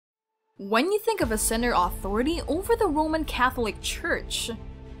When you think of a center authority over the Roman Catholic Church,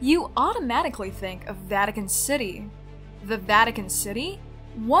 you automatically think of Vatican City. The Vatican City,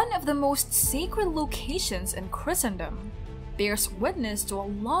 one of the most sacred locations in Christendom, bears witness to a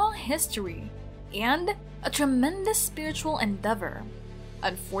long history and a tremendous spiritual endeavor.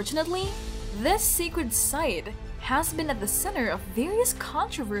 Unfortunately, this sacred site has been at the center of various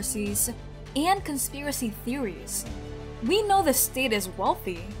controversies and conspiracy theories. We know the state is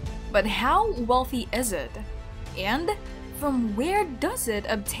wealthy, but how wealthy is it? And from where does it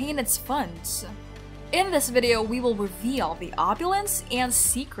obtain its funds? In this video, we will reveal the opulence and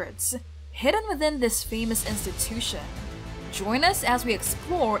secrets hidden within this famous institution. Join us as we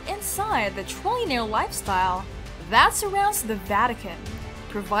explore inside the trillionaire lifestyle that surrounds the Vatican,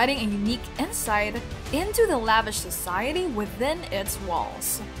 providing a unique insight into the lavish society within its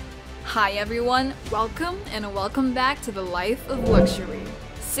walls. Hi everyone, welcome and welcome back to the Life of Luxury.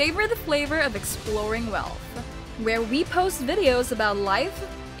 Savor the flavor of exploring wealth, where we post videos about life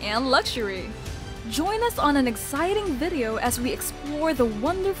and luxury. Join us on an exciting video as we explore the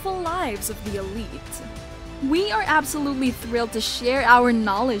wonderful lives of the elite. We are absolutely thrilled to share our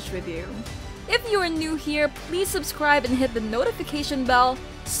knowledge with you. If you are new here, please subscribe and hit the notification bell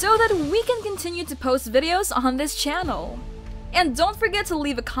so that we can continue to post videos on this channel. And don't forget to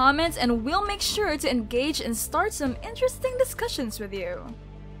leave a comment and we'll make sure to engage and start some interesting discussions with you.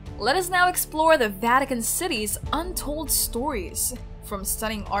 Let us now explore the Vatican City's untold stories, from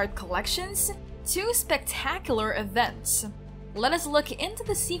stunning art collections to spectacular events. Let us look into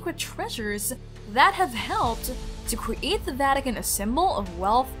the secret treasures that have helped to create the Vatican a symbol of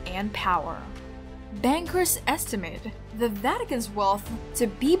wealth and power. Bankers estimate the Vatican's wealth to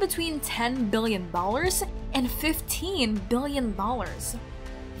be between $10 billion and $15 billion.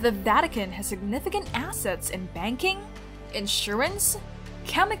 The Vatican has significant assets in banking, insurance,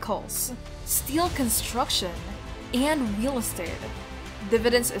 chemicals, steel construction, and real estate.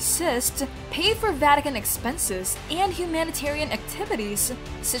 Dividends assist pay for Vatican expenses and humanitarian activities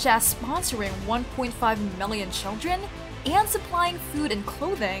such as sponsoring 1.5 million children and supplying food and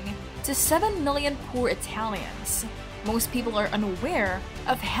clothing to 7 million poor Italians. Most people are unaware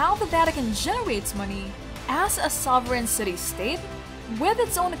of how the Vatican generates money as a sovereign city-state with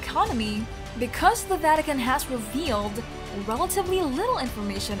its own economy because the Vatican has revealed relatively little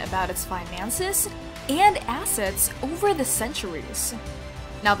information about its finances and assets over the centuries.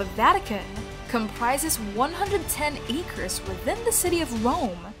 Now, the Vatican comprises 110 acres within the city of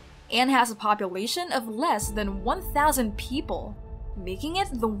Rome and has a population of less than 1,000 people, making it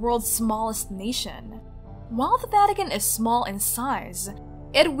the world's smallest nation. While the Vatican is small in size,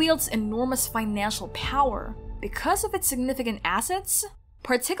 it wields enormous financial power because of its significant assets,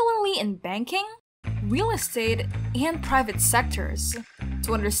 particularly in banking, real estate, and private sectors.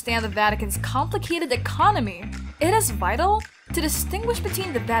 To understand the Vatican's complicated economy, it is vital to distinguish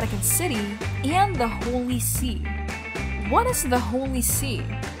between the Vatican City and the Holy See. What is the Holy See?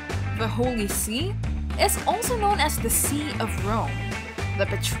 The Holy See is also known as the See of Rome, the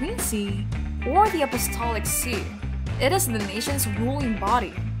Petrine See, or the Apostolic See. It is the nation's ruling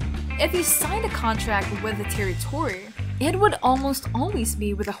body. If you signed a contract with the territory, it would almost always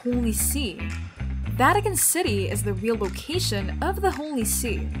be with the Holy See. Vatican City is the real location of the Holy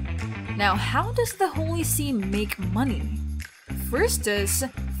See. Now, how does the Holy See make money? First is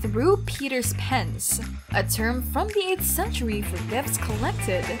through Peter's pence, a term from the 8th century for gifts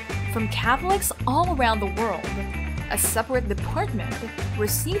collected from Catholics all around the world. A separate department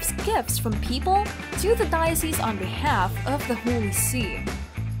receives gifts from people to the diocese on behalf of the Holy See.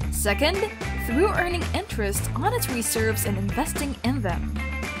 Second, through earning interest on its reserves and investing in them.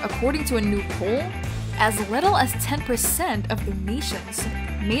 According to a new poll, as little as 10% of donations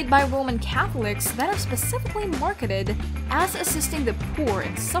made by Roman Catholics that are specifically marketed as assisting the poor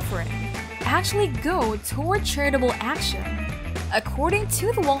and suffering actually go toward charitable action. According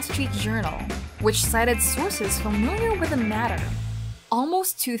to the Wall Street Journal, which cited sources familiar with the matter,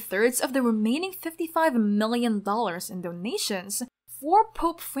 almost 2/3 of the remaining $55 million in donations for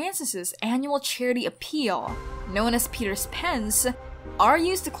Pope Francis's annual charity appeal, known as Peter's Pence, are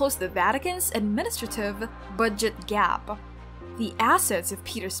used to close the Vatican's administrative budget gap. The assets of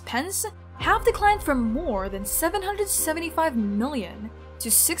Peter's Pence have declined from more than $775 million to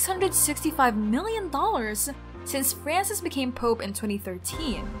 $665 million since Francis became Pope in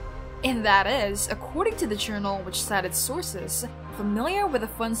 2013. And that is, according to the journal which cited sources familiar with the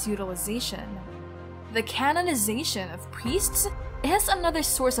fund's utilization. The canonization of priests is another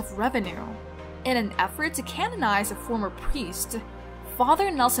source of revenue. In an effort to canonize a former priest,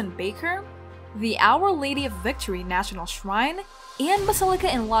 Father Nelson Baker, the Our Lady of Victory National Shrine and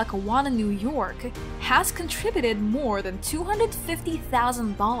Basilica in Lackawanna, New York, has contributed more than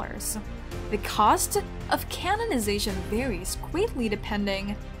 $250,000. The cost of canonization varies greatly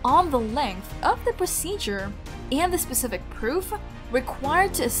depending on the length of the procedure and the specific proof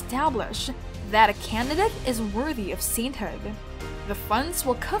required to establish that a candidate is worthy of sainthood. The funds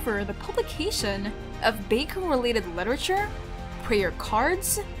will cover the publication of Bacon-related literature, prayer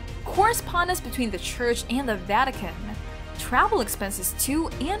cards, correspondence between the Church and the Vatican, travel expenses to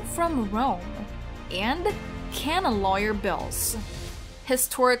and from Rome, and canon lawyer bills.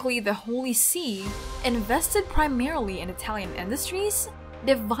 Historically, the Holy See invested primarily in Italian industries,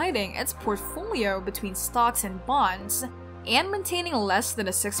 dividing its portfolio between stocks and bonds, and maintaining less than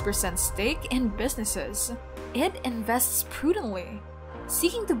a 6% stake in businesses. It invests prudently,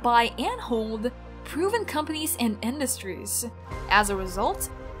 seeking to buy and hold proven companies and industries. As a result,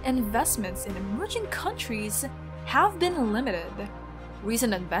 investments in emerging countries have been limited.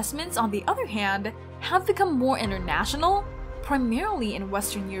 Recent investments, on the other hand, have become more international, primarily in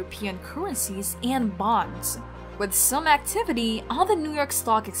Western European currencies and bonds, with some activity on the New York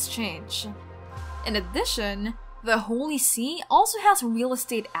Stock Exchange. In addition, the Holy See also has real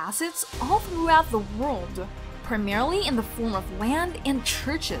estate assets all throughout the world, primarily in the form of land and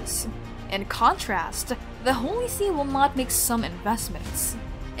churches. In contrast, the Holy See will not make some investments.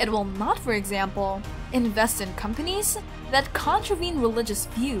 It will not, for example, invest in companies that contravene religious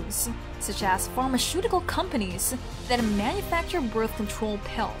views, such as pharmaceutical companies that manufacture birth control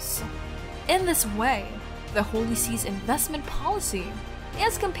pills. In this way, the Holy See's investment policy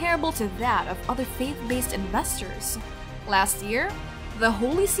is comparable to that of other faith-based investors. Last year, the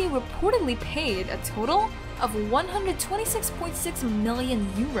Holy See reportedly paid a total of 126.6 million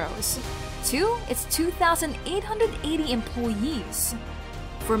euros to its 2,880 employees.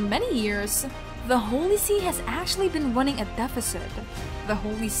 For many years, the Holy See has actually been running a deficit. The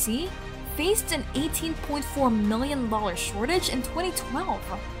Holy See faced an $18.4 million shortage in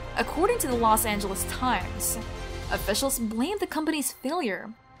 2012, according to the Los Angeles Times. Officials blamed the company's failure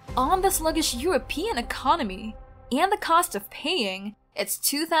on the sluggish European economy and the cost of paying its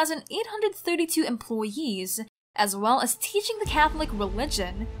 2,832 employees, as well as teaching the Catholic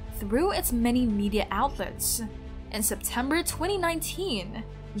religion through its many media outlets. In September 2019,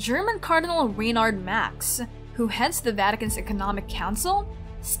 German Cardinal Reinhard Max, who heads the Vatican's Economic Council,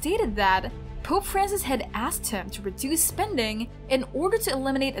 stated that Pope Francis had asked him to reduce spending in order to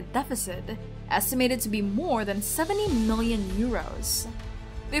eliminate a deficit estimated to be more than 70 million euros.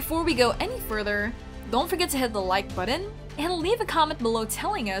 Before we go any further, don't forget to hit the like button and leave a comment below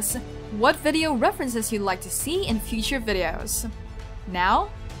telling us what video references you'd like to see in future videos. Now,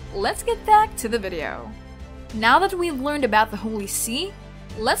 let's get back to the video. Now that we've learned about the Holy See,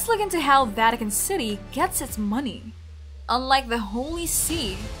 let's look into how Vatican City gets its money. Unlike the Holy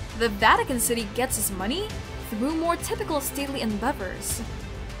See, the Vatican City gets its money through more typical stately endeavors.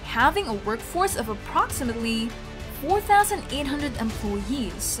 Having a workforce of approximately 4,800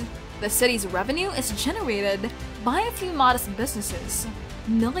 employees, the city's revenue is generated by a few modest businesses.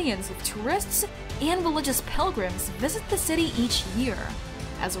 Millions of tourists and religious pilgrims visit the city each year,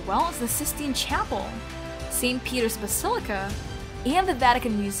 as well as the Sistine Chapel, St. Peter's Basilica, and the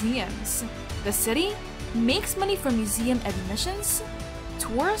Vatican museums. The city makes money from museum admissions,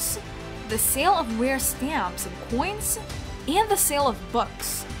 tours, the sale of rare stamps and coins, and the sale of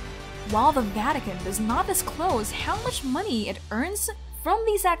books. While the Vatican does not disclose how much money it earns from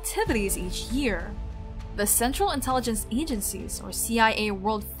these activities each year, the Central Intelligence Agency's or CIA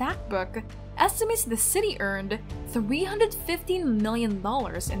World Factbook estimates the city earned $315 million in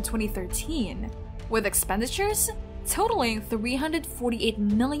 2013, with expenditures totaling $348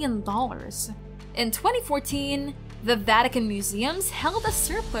 million. In 2014, the Vatican museums held a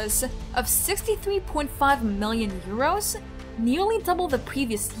surplus of 63.5 million euros, nearly double the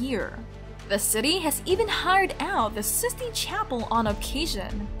previous year. The city has even hired out the Sistine Chapel on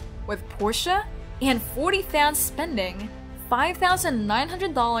occasion, with Portia and 40 fans spending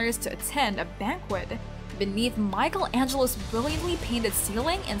 $5,900 to attend a banquet beneath Michelangelo's brilliantly painted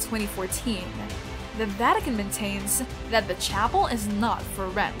ceiling in 2014. The Vatican maintains that the chapel is not for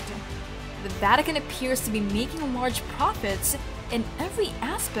rent. The Vatican appears to be making large profits in every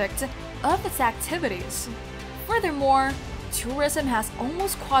aspect of its activities. Furthermore, tourism has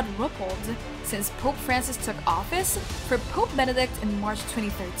almost quadrupled since Pope Francis took office for Pope Benedict in March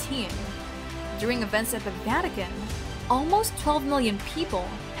 2013. During events at the Vatican, almost 12 million people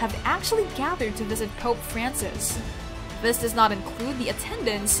have actually gathered to visit Pope Francis. This does not include the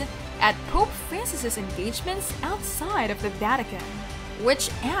attendance at Pope Francis's engagements outside of the Vatican,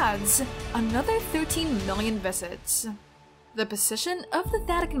 which adds another 13 million visits. The position of the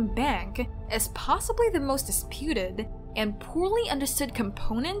Vatican Bank is possibly the most disputed and poorly understood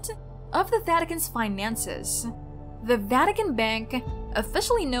component of the Vatican's finances. The Vatican Bank,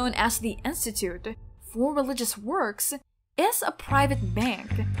 officially known as the Institute for Religious Works, is a private bank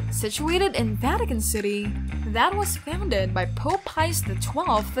situated in Vatican City that was founded by Pope Pius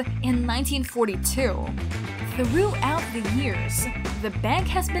XII in 1942. Throughout the years, the bank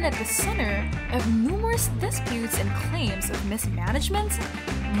has been at the center of numerous disputes and claims of mismanagement,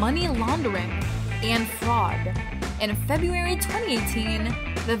 money laundering, and fraud. In February 2018,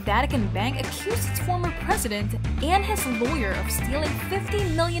 the Vatican Bank accused its former president and his lawyer of stealing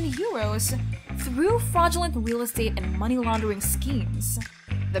 50 million euros through fraudulent real estate and money laundering schemes.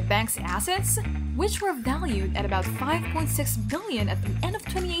 The bank's assets, which were valued at about 5.6 billion at the end of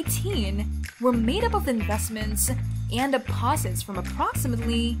 2018, were made up of investments and deposits from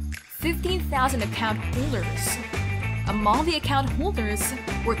approximately 15,000 account holders. Among the account holders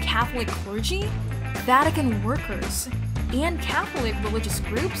were Catholic clergy, Vatican workers, and Catholic religious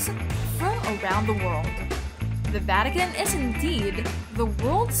groups from around the world. The Vatican is indeed the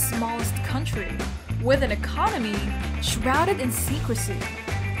world's smallest country, with an economy shrouded in secrecy.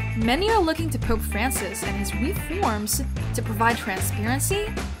 Many are looking to Pope Francis and his reforms to provide transparency,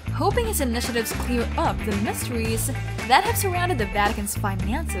 hoping his initiatives clear up the mysteries that have surrounded the Vatican's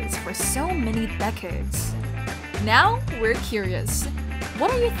finances for so many decades. Now, we're curious.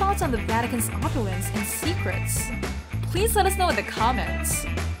 What are your thoughts on the Vatican's opulence and secrets? Please let us know in the comments.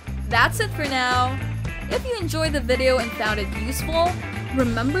 That's it for now. If you enjoyed the video and found it useful,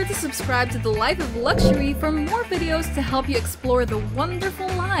 remember to subscribe to The Life of Luxury for more videos to help you explore the wonderful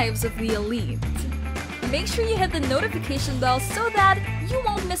lives of the elite. Make sure you hit the notification bell so that you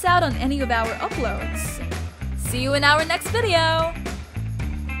won't miss out on any of our uploads. See you in our next video!